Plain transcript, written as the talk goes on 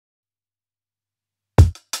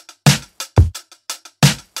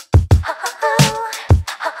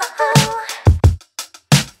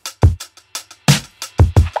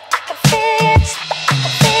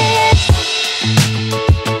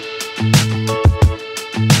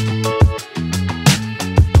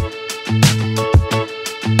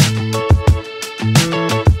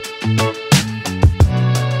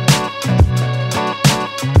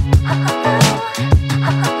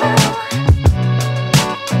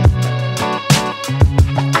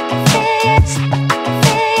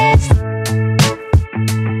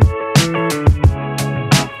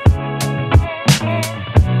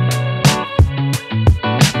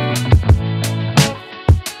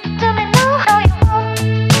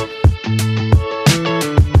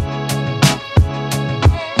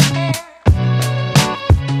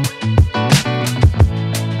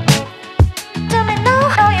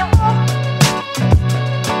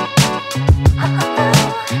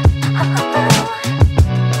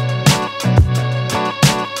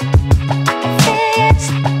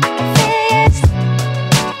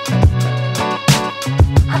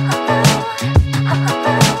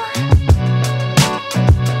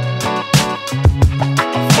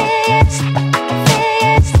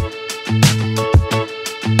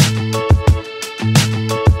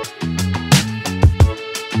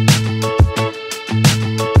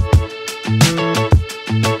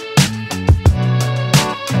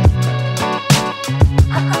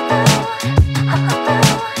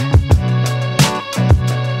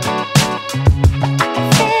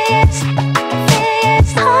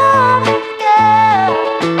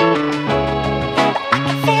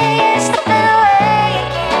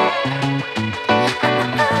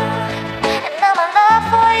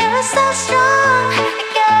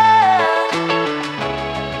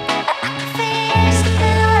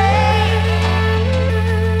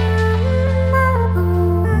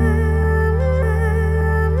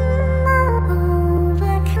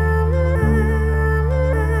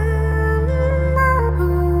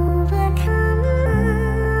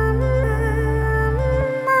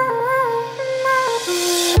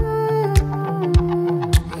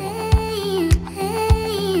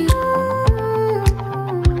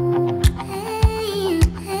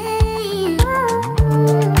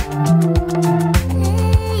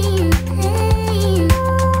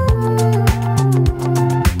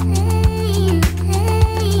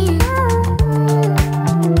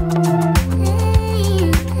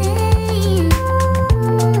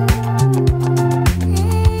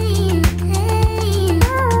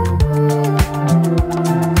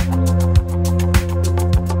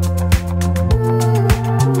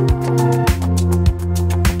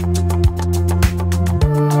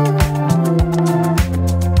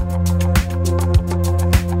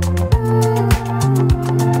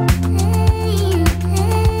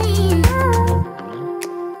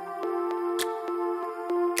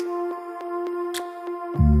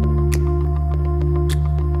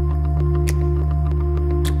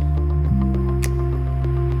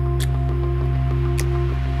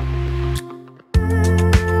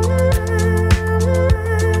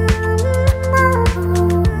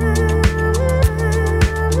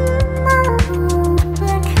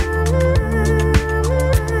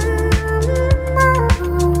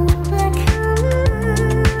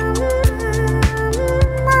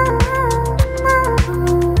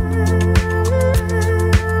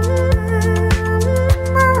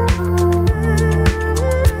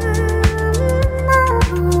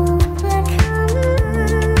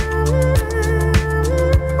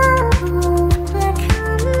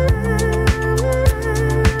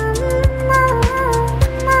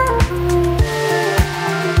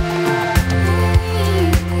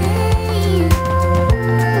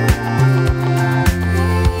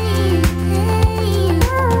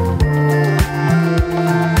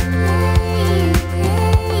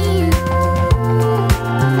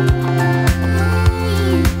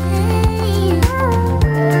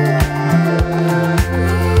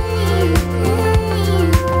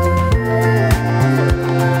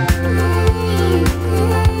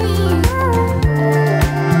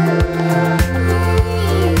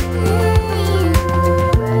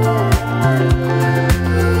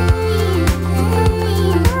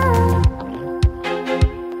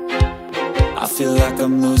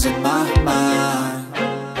I'm losing my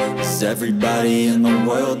mind. Is everybody in the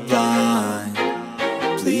world blind?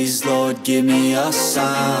 Please, Lord, give me a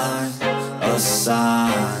sign, a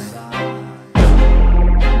sign.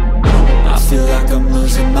 I feel like I'm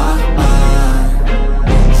losing my mind.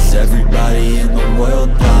 Is everybody in the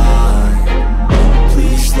world blind?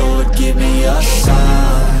 Please, Lord, give me a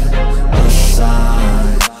sign, a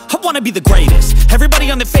sign. I wanna be the greatest.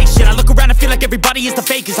 Everybody on the fake shit. I look around and feel like everybody is the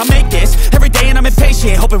fakest. I make this every day and I'm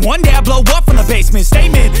impatient, hoping one day I blow up from the basement.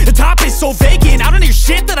 Statement, the top is so vacant. I don't hear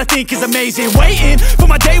shit that I think is amazing. Waiting for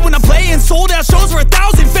my day when I'm playing sold out shows for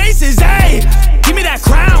 1,000 faces. Hey, give me that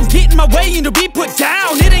crown, get in my way and to be put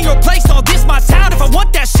down. It ain't your place, all this my town. If I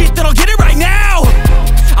want that shit, then I'll get it right now.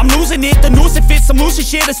 I'm losing it, the noose it fits. I'm losing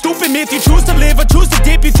shit, a stupid myth. You choose to live or choose to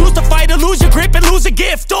dip. You choose to fight or lose your grip and lose a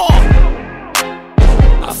gift.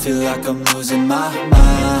 I feel like I'm losing my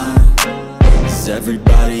mind. Is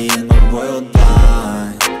everybody in the world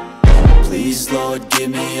blind? Please, Lord, give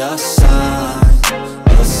me a sign,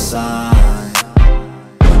 a sign.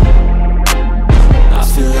 I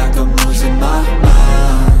feel like I'm losing my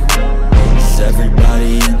mind. Is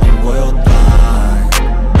everybody in the world blind?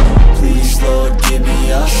 Please, Lord, give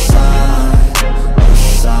me a sign, a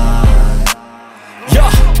sign. Yeah.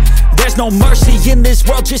 There's no mercy in this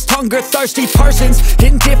world, just hunger-thirsty persons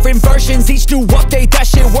in different versions. Each new update, that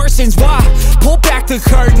shit worsens. Why? Pull back the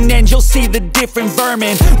curtain and you'll see the different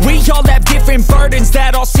vermin. We all have different burdens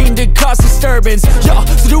that all seem to cause disturbance. Yo,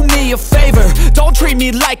 so do me a favor, don't treat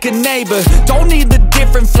me like a neighbor. Don't need the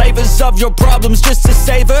different flavors of your problems just to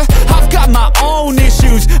savor. I've got my own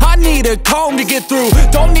issues, I need a comb to get through.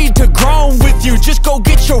 Don't need to groan with you, just go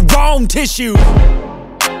get your own tissue.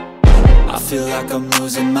 I feel like I'm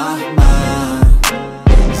losing my mind.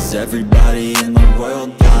 Is everybody in the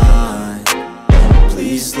world blind?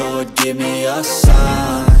 Please, Lord, give me a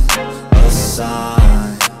sign, a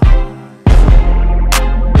sign.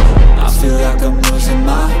 I feel like I'm losing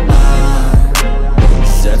my mind.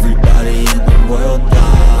 Is everybody in the world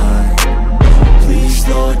blind? Please,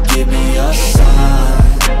 Lord, give me a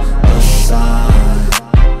sign, a sign.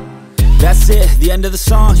 That's it, the end of the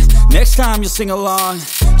song. Next time you'll sing along.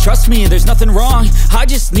 Trust me, there's nothing wrong. I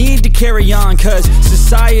just need to carry on, cause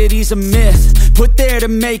society's a myth put there to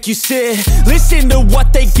make you sit. Listen to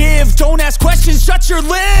what they give. Don't ask questions, shut your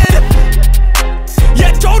lid.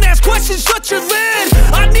 Yeah, don't ask questions, shut your lid.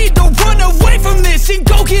 I need to run away from this and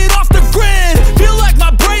go get off the grid. Feel like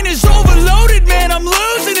my brain is overloaded, man, I'm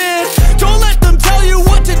losing it. Don't let them tell you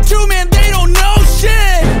what to do, man, they don't know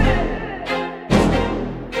shit.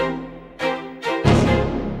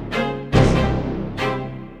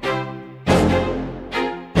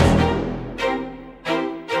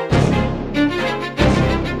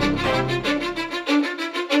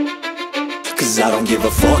 I don't give a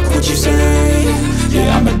fuck what you say.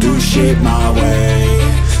 Yeah, I'ma do shit my way.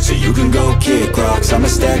 So you can go kick rocks, I'ma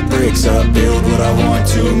stack bricks up, build what I want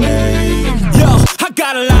to make. Yo, I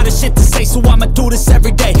got a lot of shit to say, so I'ma do this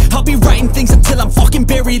every day. I'll be writing things until I'm fucking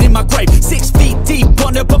buried in my grave. 6 feet deep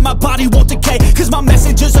under, but my body won't decay. Cause my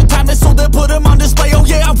messages are timeless, so they'll put them on display. Oh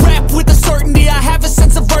yeah, I rap with a certainty, I have a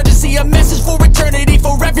sense of urgency. A message for eternity,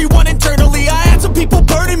 for everyone internally. I had some people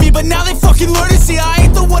burning me, but now they fucking learn to see I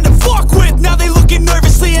ain't the one to fuck with. Now they looking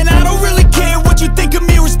nervously, and I don't really care what you think of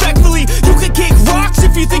me respectfully. You can kick rocks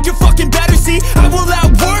if you think you're fucking better, see. I will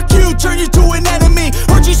outwork you, turn you to an enemy.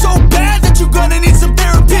 Hurt you so bad that you're gonna need some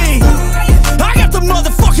therapy. I got the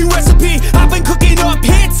motherfucking recipe. I've been cooking up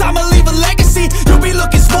hits, I'ma leave a legacy. You'll be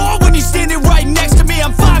looking small when you're standing right next to me.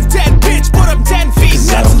 I'm 5'10", bitch, but I'm 10 feet. Cause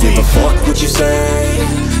I don't give a fuck what you say.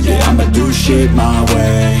 Yeah, I'ma do shit my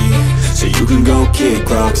way. So you can go kick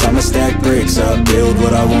rocks, I'ma stack bricks up, build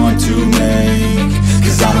what I want to make.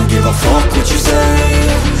 Cause I don't give a fuck what you say.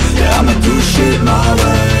 Yeah, I'ma do shit my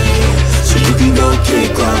way. So you can go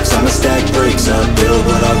kick rocks, I'ma stack bricks up, build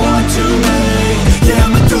what I want to make. Yeah,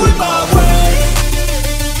 I'ma do it my way.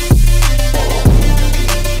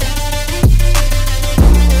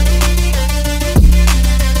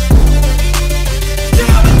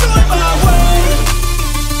 Yeah, I'ma do it my way.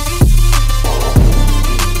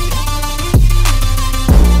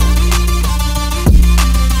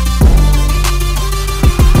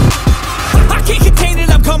 I can't contain it,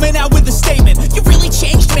 I'm coming out with a statement. You really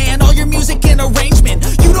changed, man, all your music and arrangement.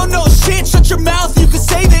 You don't know shit, shut your mouth, you can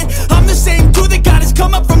save it. I'm the same dude that got his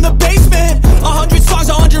come up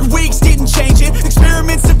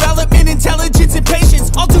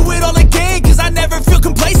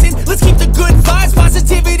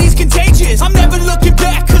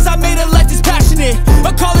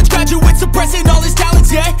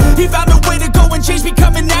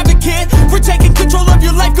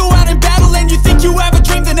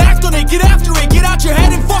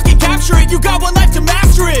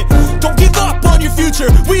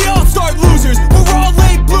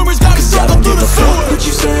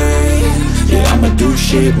do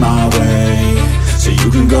shit my way. So you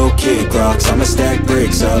can go kick rocks, I'ma stack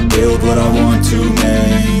bricks up, build what I want to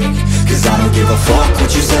make. Cause I don't give a fuck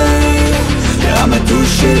what you say, yeah, I'ma do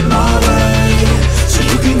shit my way. So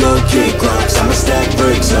you can go kick rocks, I'ma stack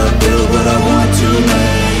bricks up,